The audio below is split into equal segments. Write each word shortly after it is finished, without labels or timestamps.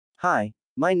Hi,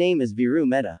 my name is Viru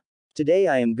Mehta. Today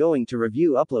I am going to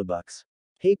review UploadBucks.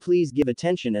 Hey, please give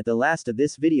attention. At the last of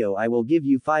this video I will give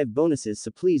you 5 bonuses, so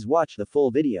please watch the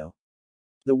full video.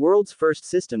 The world's first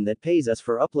system that pays us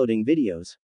for uploading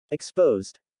videos.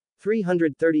 Exposed.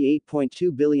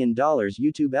 $338.2 billion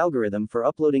YouTube algorithm for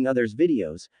uploading others'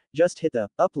 videos. Just hit the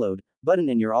upload button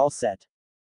and you're all set.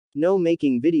 No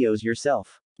making videos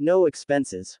yourself. No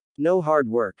expenses. No hard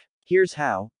work. Here's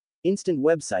how. Instant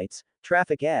websites,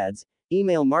 traffic ads,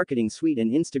 email marketing suite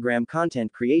and Instagram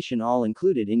content creation all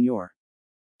included in your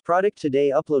product.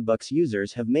 Today UploadBucks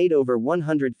users have made over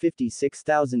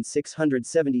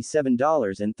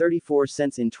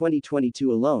 $156,677.34 in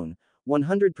 2022 alone,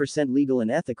 100% legal and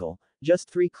ethical,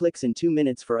 just 3 clicks in 2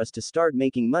 minutes for us to start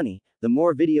making money. The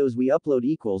more videos we upload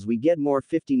equals we get more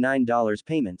 $59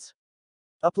 payments.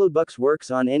 UploadBucks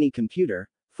works on any computer,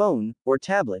 phone, or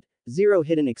tablet, 0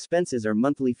 hidden expenses or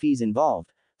monthly fees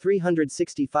involved,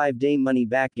 365-day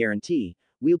money-back guarantee.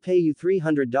 We'll pay you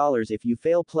 $300 if you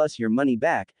fail plus your money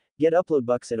back. Get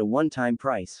UploadBucks at a one-time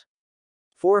price.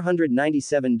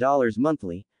 $497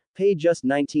 monthly. Pay just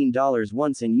 $19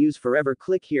 once and use forever.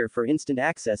 Click here for instant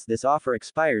access. This offer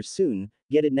expires soon.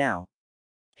 Get it now.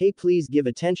 Hey, please give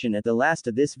attention. At the last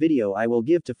of this video I will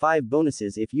give to 5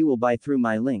 bonuses if you will buy through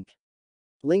my link.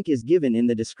 Link is given in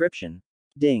the description.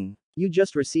 Ding. You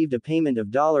just received a payment of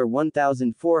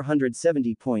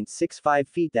 $1,470.65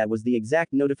 feet. That was the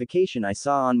exact notification I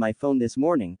saw on my phone this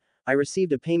morning. I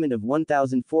received a payment of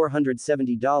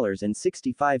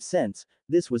 $1,470.65.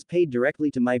 This was paid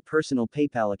directly to my personal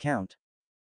PayPal account.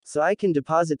 So I can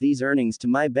deposit these earnings to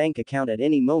my bank account at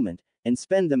any moment, and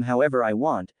spend them however I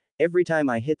want. Every time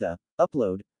I hit the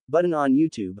upload button on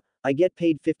YouTube, I get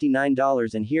paid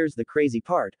 $59, and here's the crazy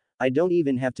part, I don't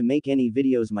even have to make any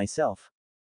videos myself.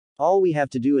 All we have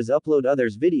to do is upload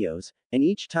others' videos, and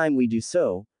each time we do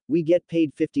so, we get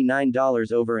paid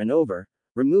 $59 over and over,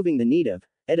 removing the need of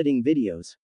editing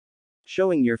videos,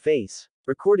 showing your face,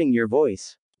 recording your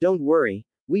voice. Don't worry,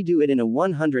 we do it in a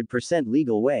 100%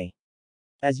 legal way.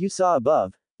 As you saw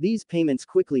above, these payments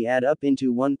quickly add up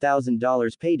into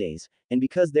 $1,000 paydays, and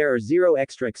because there are 0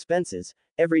 extra expenses,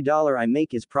 every dollar I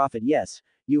make is profit. Yes,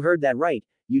 you heard that right,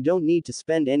 you don't need to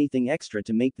spend anything extra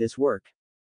to make this work.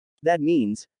 That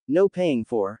means, no paying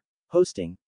for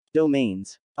hosting,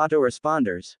 domains,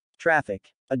 autoresponders,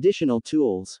 traffic, additional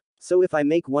tools. So if I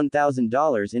make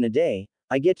 $1,000 in a day,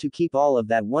 I get to keep all of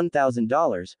that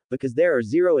 $1,000, because there are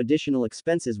 0 additional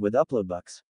expenses with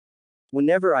UploadBucks.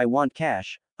 Whenever I want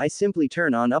cash, I simply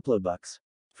turn on UploadBucks.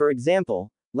 For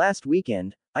example, last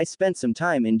weekend, I spent some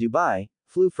time in Dubai,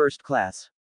 flew first class,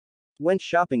 went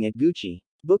shopping at Gucci,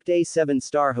 booked a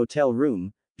 7-star hotel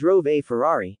room, drove a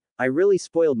Ferrari. I really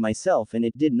spoiled myself and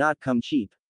it did not come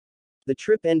cheap. The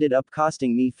trip ended up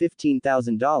costing me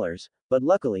 $15,000, but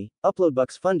luckily,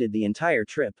 UploadBucks funded the entire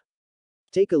trip.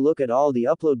 Take a look at all the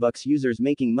UploadBucks users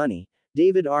making money.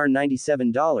 David R.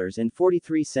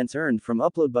 $97.43 earned from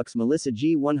UploadBucks. Melissa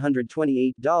G.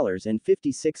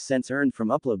 $128.56 earned from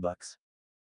UploadBucks.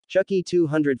 Chucky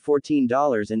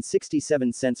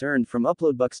 $214.67 earned from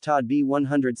UploadBucks. Todd B.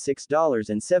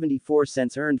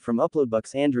 $106.74 earned from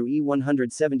UploadBucks. Andrew E.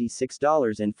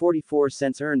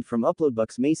 $176.44 earned from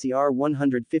UploadBucks. Macy R.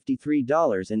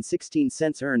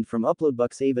 $153.16 earned from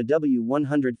UploadBucks. Ava W.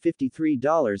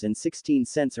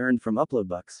 $153.16 earned from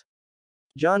UploadBucks.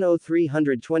 John O.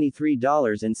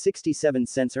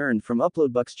 $323.67 earned from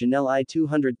UploadBucks. Janelle I.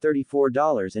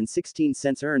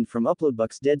 $234.16 earned from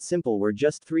UploadBucks. Dead simple. We're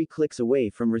just 3 clicks away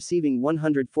from receiving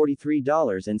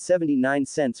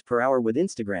 $143.79 per hour with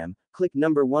Instagram. Click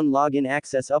number 1. Login.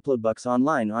 Access UploadBucks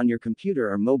online on your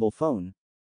computer or mobile phone.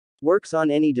 Works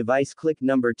on any device. Click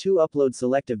number 2. Upload.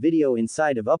 Select a video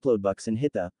inside of UploadBucks and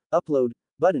hit the upload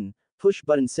button. Push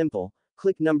button. Simple.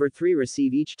 Click number 3.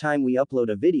 Receive. Each time we upload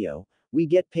a video, we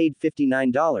get paid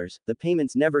 $59, the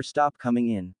payments never stop coming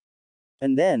in.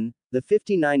 And then, the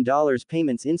 $59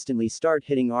 payments instantly start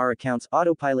hitting our accounts.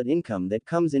 Autopilot income that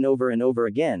comes in over and over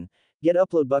again. Get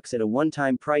UploadBucks at a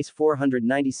one-time price,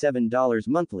 $497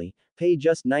 monthly, pay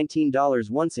just $19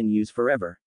 once and use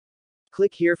forever.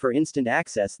 Click here for instant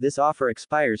access. This offer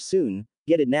expires soon.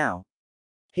 Get it now.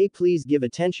 Hey, please give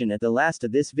attention. At the last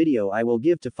of this video I will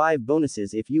give to 5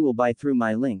 bonuses if you will buy through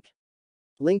my link.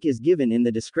 Link is given in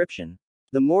the description.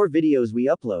 The more videos we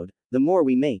upload, the more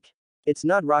we make. It's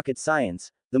not rocket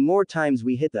science. The more times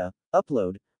we hit the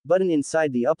upload button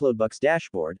inside the UploadBucks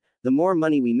dashboard, the more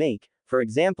money we make. For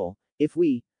example, if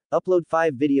we upload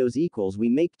 5 videos equals we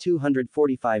make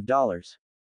 $245.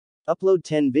 Upload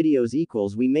 10 videos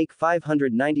equals we make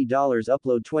 $590.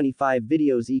 Upload 25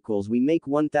 videos equals we make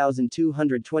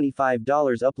 $1,225.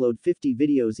 Upload 50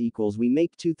 videos equals we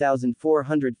make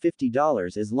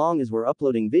 $2,450. As long as we're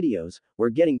uploading videos,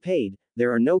 we're getting paid,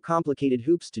 there are no complicated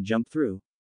hoops to jump through.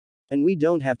 And we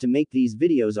don't have to make these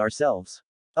videos ourselves.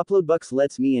 UploadBucks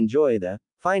lets me enjoy the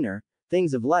finer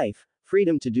things of life,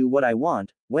 freedom to do what I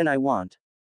want, when I want.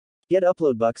 Get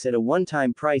UploadBucks at a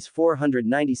one-time price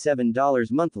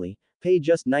 $497 monthly, pay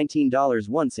just $19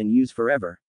 once and use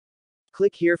forever.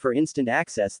 Click here for instant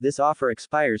access. This offer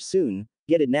expires soon,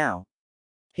 get it now.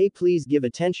 Hey, please give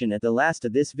attention. At the last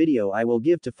of this video I will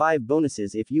give to 5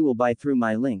 bonuses if you will buy through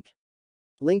my link.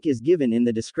 Link is given in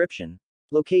the description.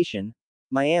 Location: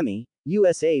 Miami,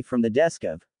 USA. From the desk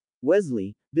of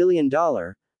Wesley Virgin.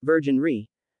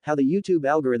 How the YouTube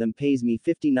algorithm pays me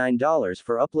 $59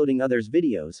 for uploading others'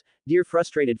 videos. Dear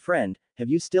frustrated friend, have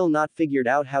you still not figured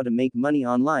out how to make money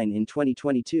online in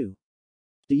 2022?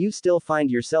 Do you still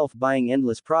find yourself buying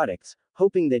endless products,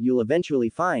 hoping that you'll eventually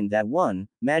find that one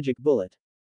magic bullet?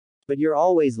 But you're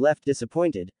always left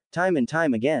disappointed, time and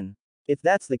time again. If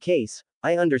that's the case,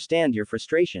 I understand your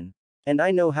frustration. And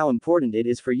I know how important it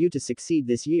is for you to succeed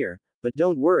this year, but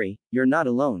don't worry, you're not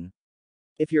alone.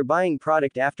 If you're buying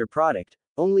product after product,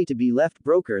 only to be left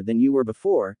broker than you were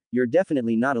before, you're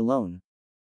definitely not alone.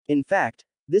 In fact,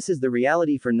 this is the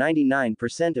reality for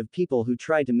 99% of people who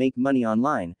try to make money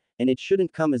online, and it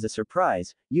shouldn't come as a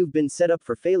surprise. You've been set up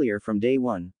for failure from day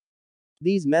one.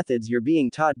 These methods you're being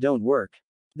taught don't work.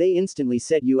 They instantly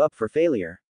set you up for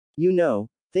failure. You know,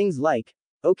 things like,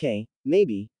 okay,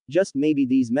 maybe, just maybe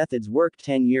these methods worked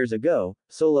 10 years ago: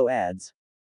 solo ads,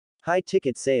 high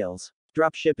ticket sales,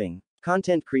 drop shipping,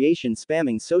 content creation,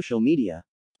 spamming social media.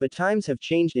 But times have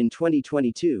changed in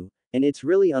 2022, and it's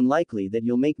really unlikely that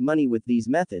you'll make money with these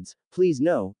methods. Please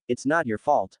know, it's not your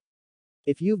fault.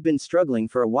 If you've been struggling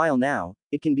for a while now,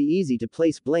 it can be easy to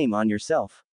place blame on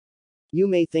yourself. You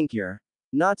may think you're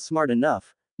not smart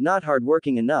enough, not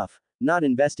hardworking enough, not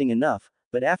investing enough,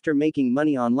 but after making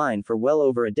money online for well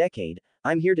over a decade,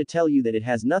 I'm here to tell you that it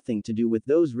has nothing to do with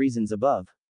those reasons above.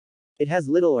 It has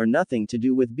little or nothing to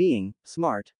do with being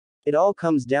smart. It all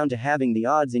comes down to having the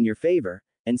odds in your favor,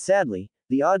 and sadly,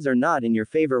 the odds are not in your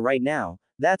favor right now.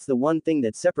 That's the one thing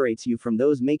that separates you from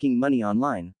those making money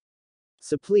online.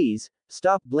 So please,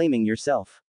 stop blaming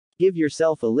yourself. Give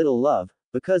yourself a little love,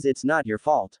 because it's not your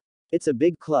fault. It's a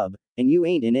big club, and you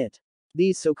ain't in it.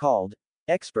 These so-called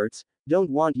experts don't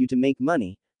want you to make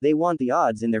money, they want the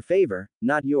odds in their favor,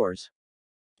 not yours.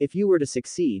 If you were to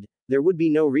succeed, there would be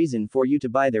no reason for you to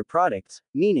buy their products,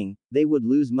 meaning, they would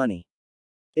lose money.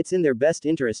 It's in their best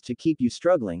interest to keep you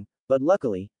struggling, but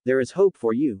luckily, there is hope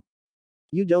for you.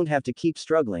 You don't have to keep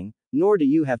struggling, nor do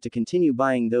you have to continue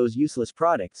buying those useless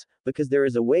products, because there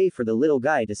is a way for the little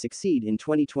guy to succeed in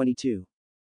 2022.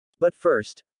 But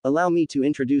first, allow me to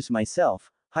introduce myself.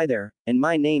 Hi there, and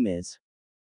my name is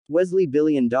Wesley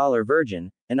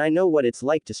Virgin, and I know what it's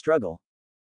like to struggle.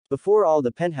 Before all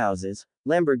the penthouses,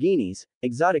 Lamborghinis,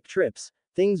 exotic trips,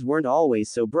 things weren't always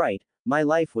so bright. My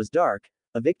life was dark,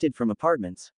 evicted from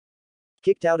apartments,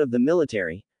 kicked out of the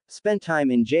military, spent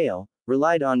time in jail,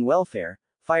 relied on welfare,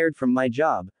 fired from my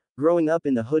job. Growing up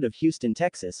in the hood of Houston,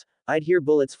 Texas, I'd hear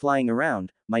bullets flying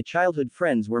around. My childhood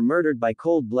friends were murdered by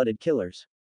cold-blooded killers.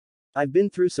 I've been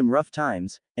through some rough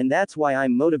times, and that's why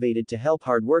I'm motivated to help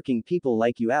hardworking people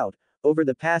like you out. Over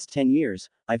the past 10 years,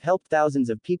 I've helped thousands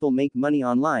of people make money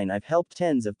online. I've helped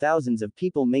tens of thousands of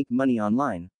people make money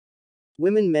online.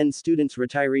 Women, men, students,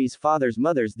 retirees, fathers,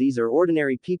 mothers, these are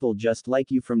ordinary people just like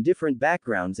you from different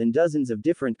backgrounds and dozens of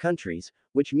different countries,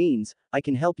 which means, I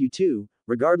can help you too,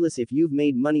 regardless if you've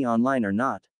made money online or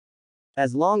not.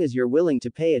 As long as you're willing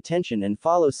to pay attention and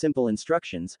follow simple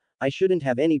instructions, I shouldn't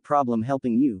have any problem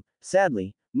helping you.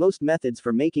 Sadly, most methods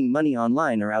for making money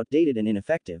online are outdated and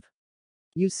ineffective.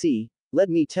 You see, let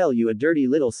me tell you a dirty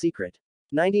little secret.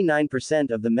 99%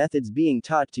 of the methods being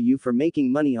taught to you for making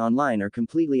money online are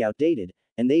completely outdated,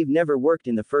 and they've never worked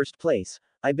in the first place.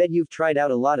 I bet you've tried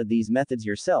out a lot of these methods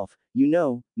yourself. You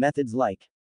know, methods like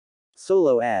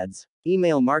solo ads,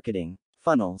 email marketing,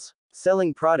 funnels,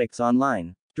 selling products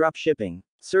online, drop shipping,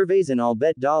 surveys, and all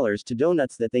bet dollars to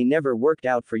donuts that they never worked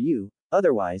out for you.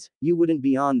 Otherwise, you wouldn't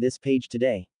be on this page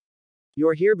today.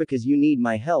 You're here because you need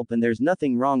my help, and there's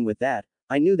nothing wrong with that.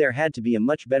 I knew there had to be a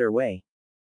much better way.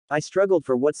 I struggled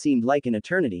for what seemed like an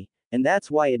eternity, and that's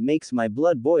why it makes my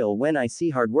blood boil when I see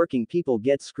hardworking people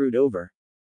get screwed over.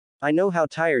 I know how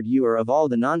tired you are of all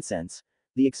the nonsense,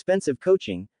 the expensive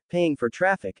coaching, paying for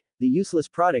traffic, the useless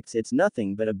products. It's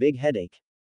nothing but a big headache.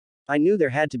 I knew there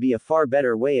had to be a far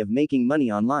better way of making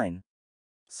money online.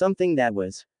 Something that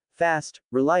was fast,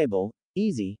 reliable,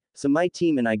 easy, so my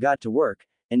team and I got to work,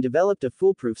 and developed a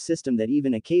foolproof system that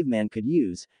even a caveman could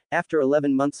use. After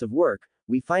 11 months of work,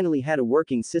 we finally had a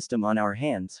working system on our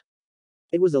hands.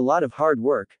 It was a lot of hard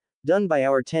work, done by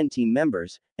our 10 team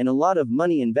members, and a lot of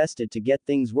money invested to get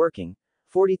things working.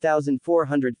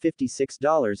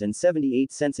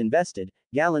 $40,456.78 invested,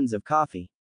 gallons of coffee.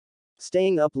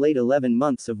 Staying up late, 11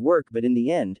 months of work, but in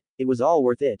the end, it was all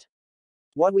worth it.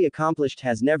 What we accomplished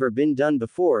has never been done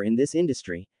before in this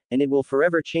industry, and it will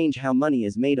forever change how money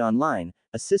is made online,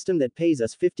 a system that pays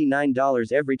us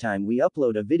 $59 every time we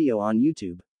upload a video on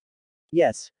YouTube.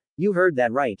 Yes, you heard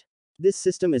that right. This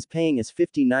system is paying us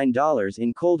 $59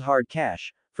 in cold hard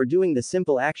cash for doing the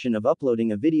simple action of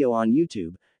uploading a video on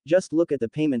YouTube. Just look at the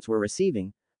payments we're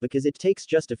receiving, because it takes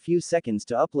just a few seconds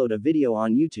to upload a video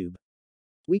on YouTube.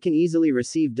 We can easily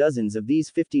receive dozens of these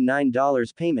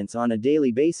 $59 payments on a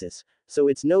daily basis, so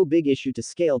it's no big issue to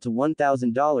scale to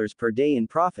 $1,000 per day in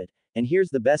profit. And here's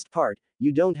the best part,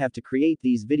 you don't have to create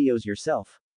these videos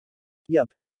yourself. Yup,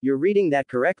 you're reading that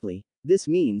correctly. This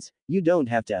means, you don't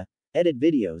have to edit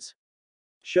videos,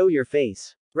 show your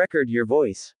face, record your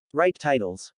voice, write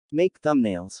titles, make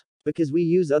thumbnails, because we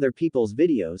use other people's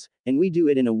videos, and we do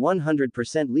it in a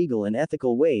 100% legal and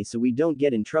ethical way so we don't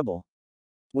get in trouble.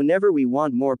 Whenever we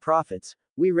want more profits,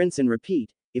 we rinse and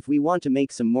repeat. If we want to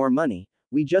make some more money,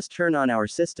 we just turn on our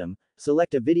system,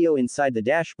 select a video inside the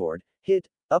dashboard, hit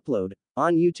upload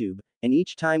on YouTube, and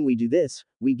each time we do this,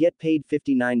 we get paid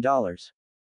 $59.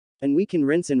 And we can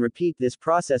rinse and repeat this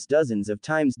process dozens of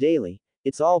times daily.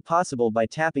 It's all possible by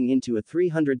tapping into a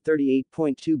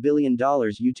 $338.2 billion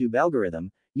YouTube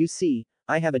algorithm. You see,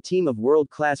 I have a team of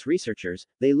world-class researchers.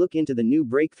 They look into the new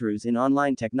breakthroughs in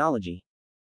online technology.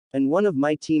 And one of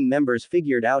my team members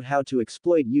figured out how to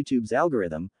exploit YouTube's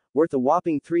algorithm, worth a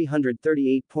whopping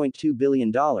 $338.2 billion,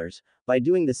 by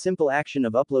doing the simple action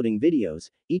of uploading videos.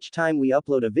 Each time we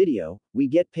upload a video, we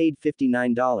get paid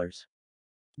 $59.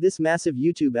 This massive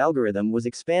YouTube algorithm was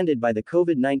expanded by the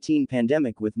COVID-19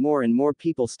 pandemic with more and more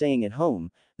people staying at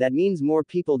home. That means more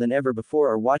people than ever before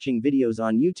are watching videos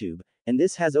on YouTube, and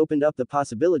this has opened up the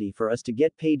possibility for us to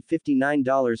get paid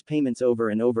 $59 payments over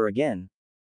and over again.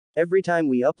 Every time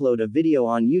we upload a video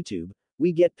on YouTube,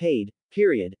 we get paid,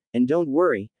 period. And don't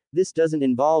worry, this doesn't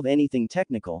involve anything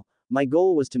technical. My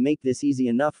goal was to make this easy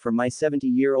enough for my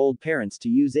 70-year-old parents to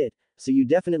use it, so you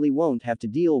definitely won't have to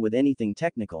deal with anything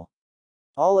technical.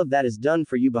 All of that is done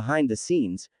for you behind the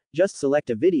scenes. Just select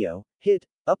a video, hit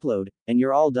upload, and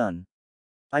you're all done.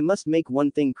 I must make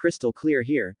one thing crystal clear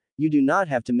here, you do not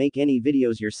have to make any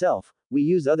videos yourself. We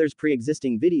use others'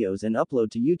 pre-existing videos and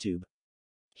upload to YouTube.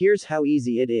 Here's how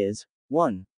easy it is.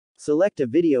 1. Select a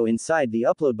video inside the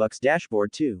UploadBucks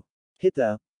dashboard. 2. Hit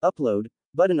the upload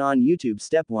button on YouTube.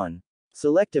 Step 1.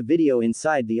 Select a video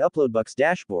inside the UploadBucks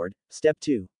dashboard. Step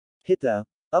 2. Hit the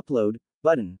upload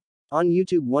button on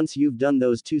YouTube. Once you've done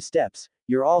those 2 steps,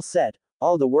 you're all set.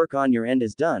 All the work on your end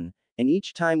is done, and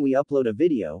each time we upload a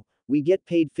video, we get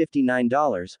paid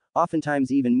 $59,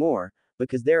 oftentimes even more,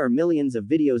 because there are millions of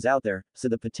videos out there, so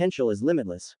the potential is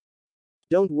limitless.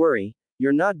 Don't worry,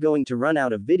 you're not going to run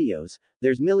out of videos.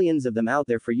 There's millions of them out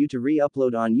there for you to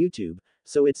re-upload on YouTube,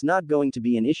 so it's not going to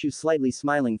be an issue. Slightly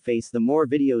smiling face. The more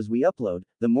videos we upload,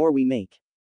 the more we make.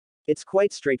 It's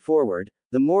quite straightforward.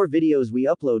 The more videos we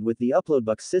upload with the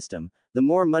UploadBucks system, the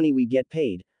more money we get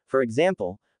paid. For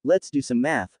example, let's do some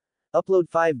math. Upload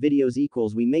 5 videos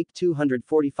equals we make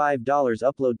 $245.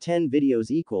 Upload 10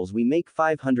 videos equals we make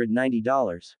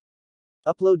 $590.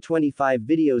 Upload 25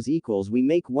 videos equals we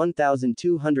make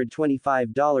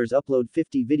 $1,225. Upload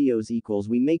 50 videos equals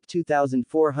we make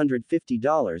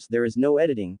 $2,450. There is no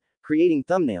editing, creating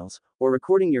thumbnails, or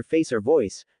recording your face or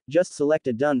voice. Just select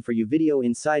a done for you video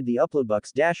inside the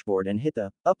UploadBucks dashboard and hit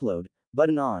the upload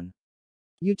button on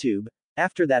YouTube.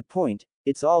 After that point,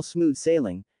 it's all smooth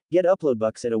sailing. Get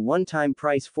UploadBucks at a one-time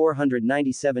price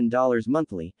 $497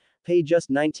 monthly. Pay just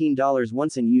 $19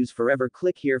 once and use forever.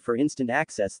 Click here for instant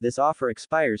access. This offer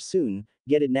expires soon.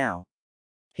 Get it now.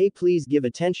 Hey, please give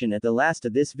attention. At the last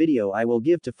of this video I will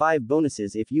give to 5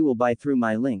 bonuses if you will buy through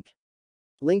my link.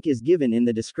 Link is given in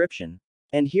the description.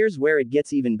 And here's where it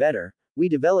gets even better. We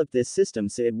developed this system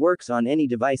so it works on any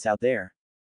device out there.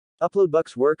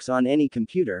 UploadBucks works on any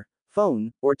computer,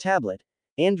 phone, or tablet.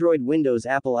 Android, Windows,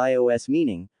 Apple, iOS,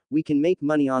 meaning we can make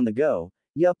money on the go.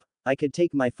 Yup, I could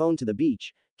take my phone to the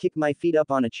beach, kick my feet up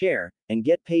on a chair, and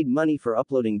get paid money for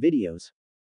uploading videos.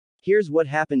 Here's what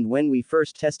happened when we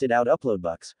first tested out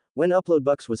UploadBucks. When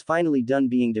UploadBucks was finally done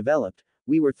being developed,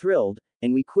 we were thrilled,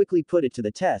 and we quickly put it to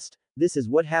the test. This is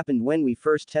what happened when we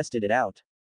first tested it out.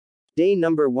 Day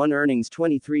number 1 earnings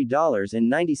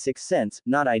 $23.96,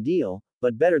 not ideal,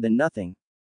 but better than nothing.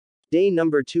 Day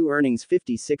number 2 earnings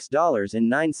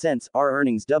 $56.09, our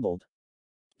earnings doubled.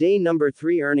 Day number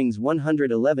 3 earnings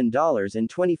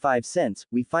 $111.25,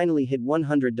 we finally hit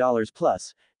 $100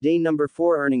 plus. Day number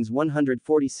 4 earnings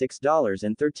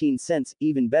 $146.13,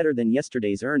 even better than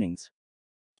yesterday's earnings.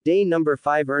 Day number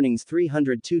 5 earnings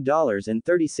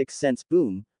 $302.36,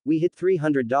 boom, we hit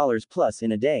 $300 plus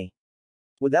in a day.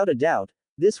 Without a doubt,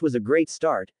 this was a great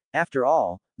start. After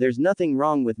all, there's nothing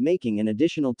wrong with making an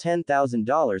additional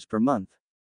 $10,000 per month.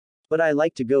 But I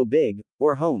like to go big,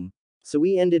 or home. So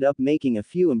we ended up making a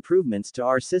few improvements to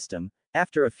our system.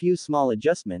 After a few small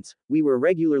adjustments, we were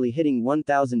regularly hitting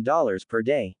 $1,000 per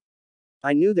day.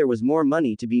 I knew there was more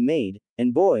money to be made,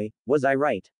 and boy, was I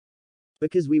right.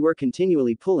 Because we were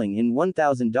continually pulling in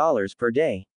 $1,000 per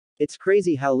day. It's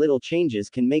crazy how little changes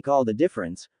can make all the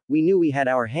difference. We knew we had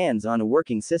our hands on a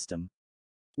working system.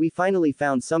 We finally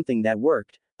found something that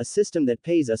worked, a system that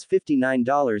pays us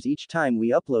 $59 each time we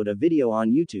upload a video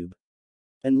on YouTube.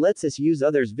 And lets us use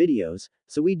others' videos,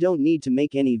 so we don't need to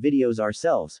make any videos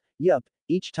ourselves. Yup,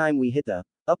 each time we hit the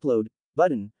upload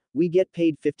button, we get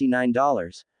paid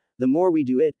 $59. The more we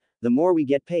do it, the more we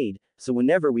get paid, so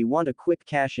whenever we want a quick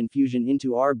cash infusion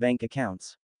into our bank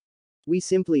accounts, we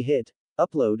simply hit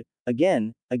upload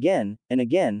again, and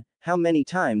again. How many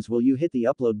times will you hit the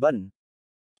upload button?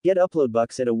 Get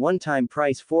UploadBucks at a one-time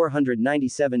price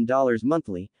 $497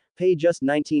 monthly, pay just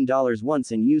 $19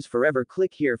 once and use forever.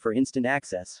 Click here for instant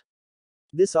access.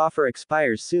 This offer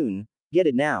expires soon, get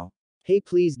it now. Hey,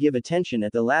 please give attention.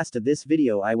 At the last of this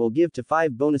video I will give to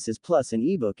 5 bonuses plus an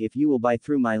ebook if you will buy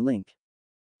through my link.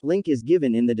 Link is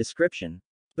given in the description.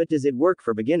 But does it work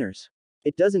for beginners?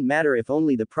 It doesn't matter if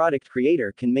only the product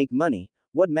creator can make money.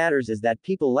 What matters is that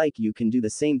people like you can do the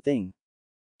same thing.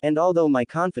 And although my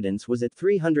confidence was at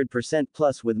 300%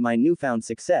 plus with my newfound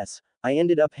success, I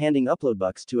ended up handing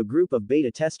UploadBucks to a group of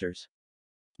beta testers.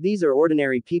 These are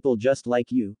ordinary people just like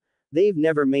you. They've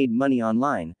never made money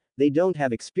online, they don't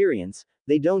have experience,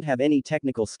 they don't have any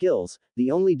technical skills.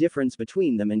 The only difference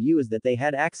between them and you is that they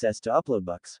had access to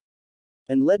UploadBucks.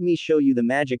 And let me show you the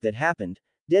magic that happened.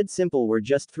 Dead simple, we're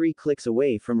just 3 clicks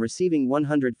away from receiving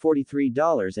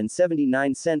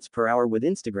 $143.79 per hour with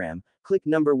Instagram. Click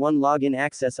number 1, login,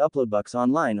 access UploadBucks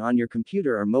online on your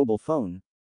computer or mobile phone.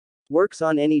 Works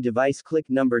on any device. Click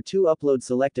number 2, upload,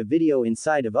 select a video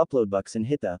inside of UploadBucks and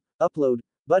hit the upload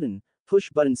button, push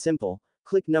button. Simple.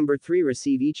 Click number 3,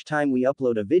 receive each time we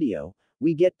upload a video.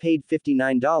 We get paid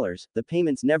 $59. The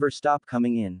payments never stop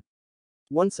coming in.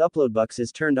 Once UploadBucks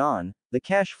is turned on, the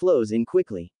cash flows in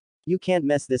quickly. You can't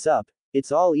mess this up.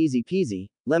 It's all easy peasy,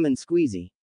 lemon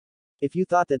squeezy. If you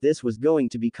thought that this was going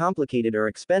to be complicated or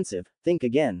expensive, think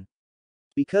again.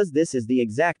 Because this is the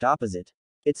exact opposite.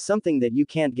 It's something that you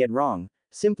can't get wrong.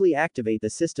 Simply activate the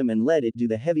system and let it do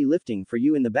the heavy lifting for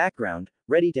you in the background,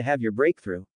 ready to have your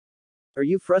breakthrough. Are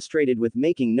you frustrated with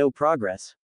making no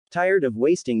progress? Tired of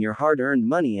wasting your hard-earned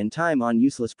money and time on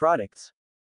useless products?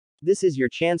 This is your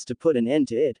chance to put an end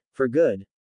to it, for good.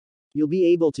 You'll be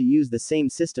able to use the same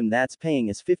system that's paying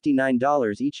us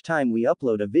 $59 each time we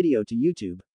upload a video to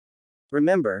YouTube.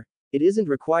 Remember, it isn't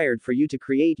required for you to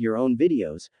create your own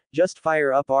videos, just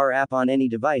fire up our app on any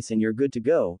device and you're good to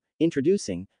go.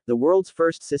 Introducing the world's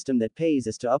first system that pays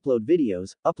us to upload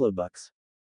videos, UploadBucks.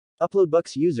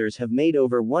 UploadBucks users have made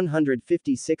over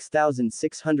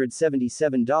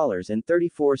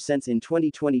 $156,677.34 in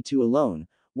 2022 alone,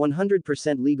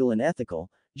 100% legal and ethical.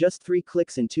 Just 3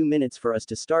 clicks in 2 minutes for us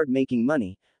to start making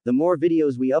money. The more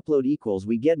videos we upload equals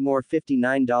we get more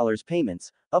 $59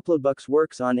 payments. UploadBucks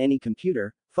works on any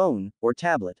computer, phone, or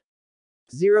tablet.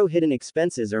 0 hidden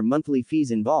expenses or monthly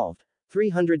fees involved.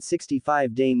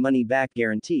 365-day money-back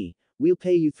guarantee. We'll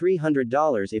pay you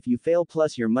 $300 if you fail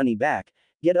plus your money back.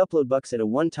 Get UploadBucks at a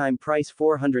one-time price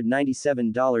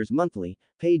 $497 monthly.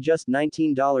 Pay just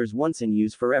 $19 once and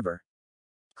use forever.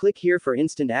 Click here for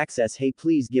instant access. Hey,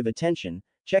 please give attention.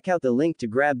 Check out the link to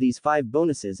grab these 5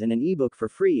 bonuses and an ebook for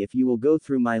free if you will go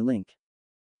through my link.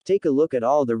 Take a look at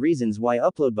all the reasons why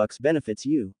UploadBucks benefits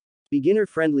you.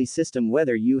 Beginner-friendly system.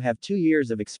 Whether you have 2 years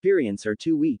of experience or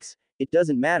 2 weeks, it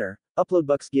doesn't matter.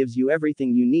 UploadBucks gives you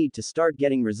everything you need to start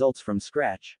getting results from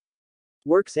scratch.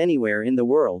 Works anywhere in the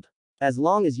world. As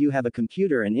long as you have a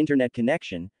computer and internet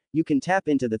connection, you can tap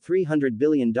into the $300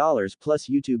 billion plus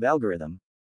YouTube algorithm.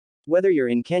 Whether you're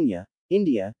in Kenya,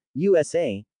 India,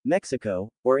 USA, Mexico,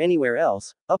 or anywhere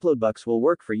else, UploadBucks will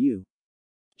work for you.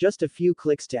 Just a few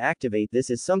clicks to activate. This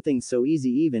is something so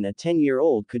easy even a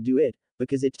 10-year-old could do it,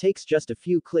 because it takes just a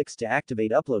few clicks to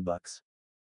activate UploadBucks.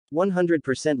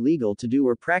 100% legal to do.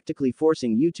 We're practically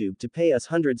forcing YouTube to pay us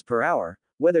hundreds per hour,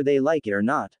 whether they like it or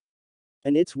not.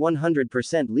 And it's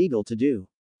 100% legal to do.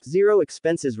 Zero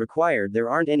expenses required. There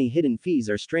aren't any hidden fees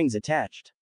or strings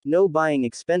attached. No buying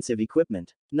expensive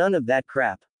equipment. None of that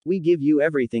crap. We give you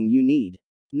everything you need.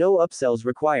 No upsells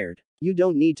required. You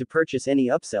don't need to purchase any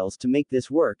upsells to make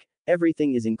this work.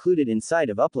 Everything is included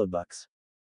inside of UploadBucks.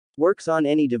 Works on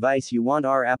any device you want.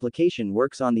 Our application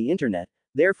works on the internet,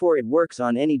 therefore it works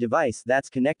on any device that's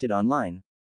connected online.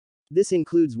 This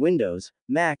includes Windows,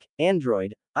 Mac,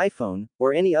 Android, iPhone,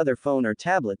 or any other phone or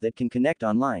tablet that can connect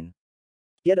online.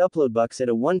 Get UploadBucks at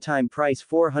a one-time price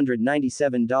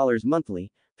 $497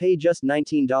 monthly, pay just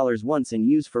 $19 once and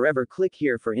use forever. Click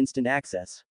here for instant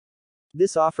access.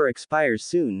 This offer expires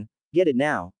soon, get it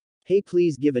now. Hey,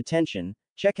 please give attention,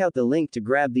 check out the link to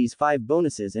grab these 5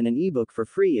 bonuses and an ebook for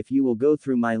free if you will go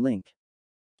through my link.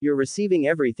 You're receiving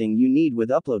everything you need with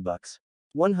UploadBucks.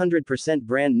 100%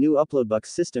 brand new UploadBucks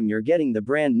system. You're getting the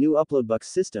brand new UploadBucks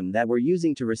system that we're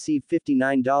using to receive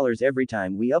 $59 every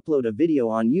time we upload a video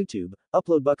on YouTube.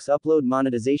 UploadBucks upload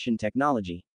monetization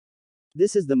technology.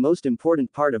 This is the most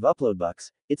important part of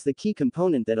UploadBucks. It's the key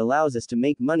component that allows us to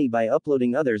make money by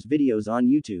uploading others' videos on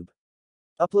YouTube.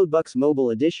 UploadBucks Mobile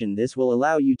Edition. This will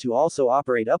allow you to also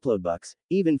operate UploadBucks,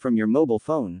 even from your mobile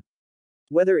phone.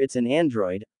 Whether it's an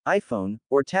Android, iPhone,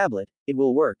 or tablet, it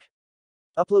will work.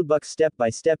 UploadBucks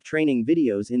step-by-step training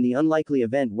videos. In the unlikely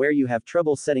event where you have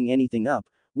trouble setting anything up,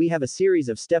 we have a series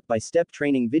of step-by-step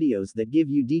training videos that give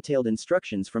you detailed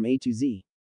instructions from A to Z.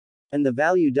 And the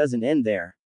value doesn't end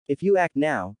there. If you act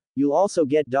now, you'll also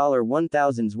get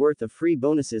 $1,000's worth of free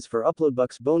bonuses for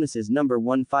UploadBucks Bonuses. Number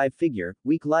 1 5-figure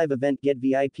week live event. Get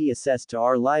VIP access to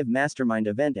our live mastermind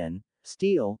event and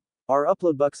steal our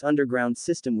UploadBucks underground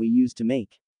system we use to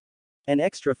make an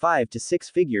extra 5 to 6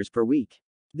 figures per week.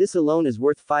 This alone is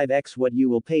worth 5x what you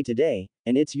will pay today,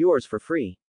 and it's yours for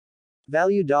free.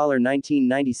 Value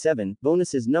 $19.97.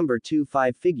 Bonuses. Number 2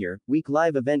 5-figure week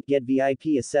live event. Get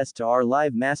VIP access to our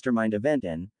live mastermind event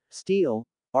and steal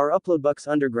our UploadBucks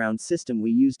underground system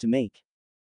we use to make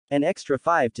an extra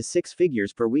 5 to 6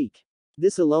 figures per week.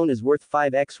 This alone is worth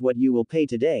 5x what you will pay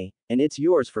today, and it's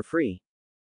yours for free.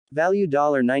 Value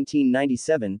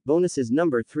 $19.97. Bonuses.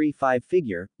 Number 3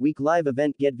 5-figure week live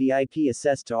event. Get VIP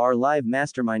access to our live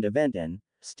mastermind event and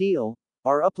steal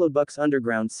our UploadBucks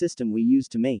underground system we use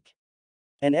to make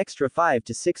an extra 5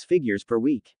 to 6 figures per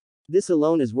week. This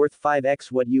alone is worth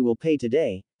 5x what you will pay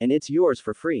today, and it's yours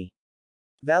for free.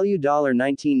 Value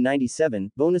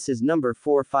 $19.97. Bonuses. Number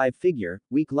 4 5-figure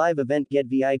week live event. Get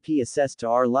VIP access to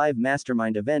our live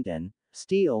mastermind event and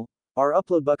steal our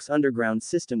UploadBucks underground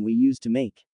system we use to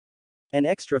make an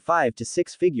extra 5 to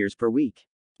 6 figures per week.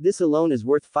 This alone is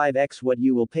worth 5x what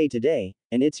you will pay today,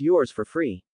 and it's yours for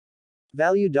free.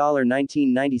 Value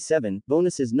 $19.97.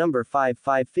 Bonuses. Number 5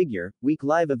 5-figure week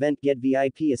live event. Get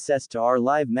VIP access to our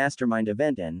live mastermind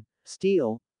event and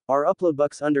steal our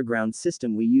UploadBucks underground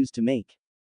system we use to make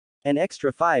an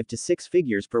extra 5 to 6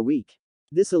 figures per week.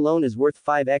 This alone is worth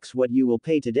 5x what you will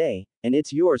pay today, and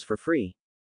it's yours for free.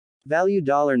 Value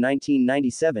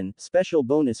 $19.97. Special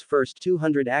bonus. First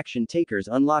 200 action takers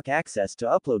unlock access to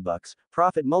UploadBucks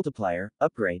Profit Multiplier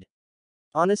Upgrade.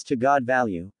 Honest to God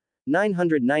value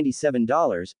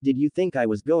 $997. Did you think I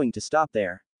was going to stop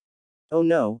there? Oh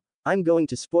no, I'm going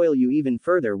to spoil you even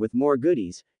further with more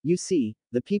goodies. You see,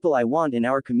 the people I want in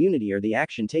our community are the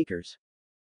action takers.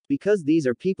 Because these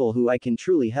are people who I can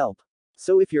truly help.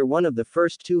 So if you're one of the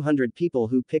first 200 people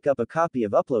who pick up a copy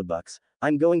of UploadBucks,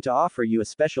 I'm going to offer you a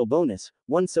special bonus,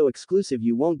 one so exclusive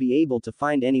you won't be able to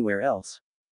find anywhere else.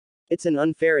 It's an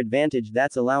unfair advantage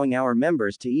that's allowing our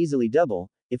members to easily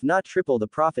double, if not triple the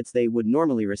profits they would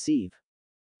normally receive.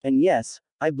 And yes,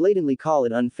 I blatantly call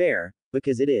it unfair,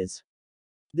 because it is.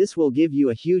 This will give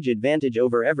you a huge advantage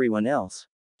over everyone else.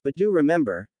 But do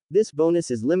remember, this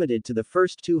bonus is limited to the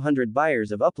first 200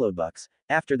 buyers of UploadBucks.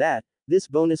 After that, this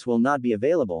bonus will not be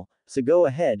available, so go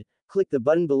ahead, click the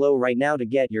button below right now to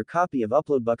get your copy of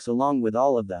UploadBucks along with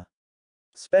all of the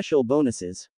special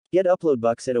bonuses. Get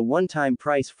UploadBucks at a one-time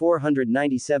price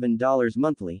 $497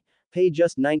 monthly, pay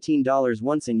just $19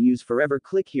 once and use forever.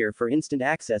 Click here for instant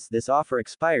access. This offer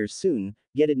expires soon,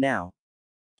 get it now.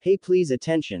 Hey, please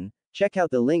attention, check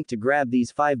out the link to grab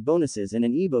these 5 bonuses and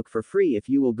an ebook for free if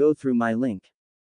you will go through my link.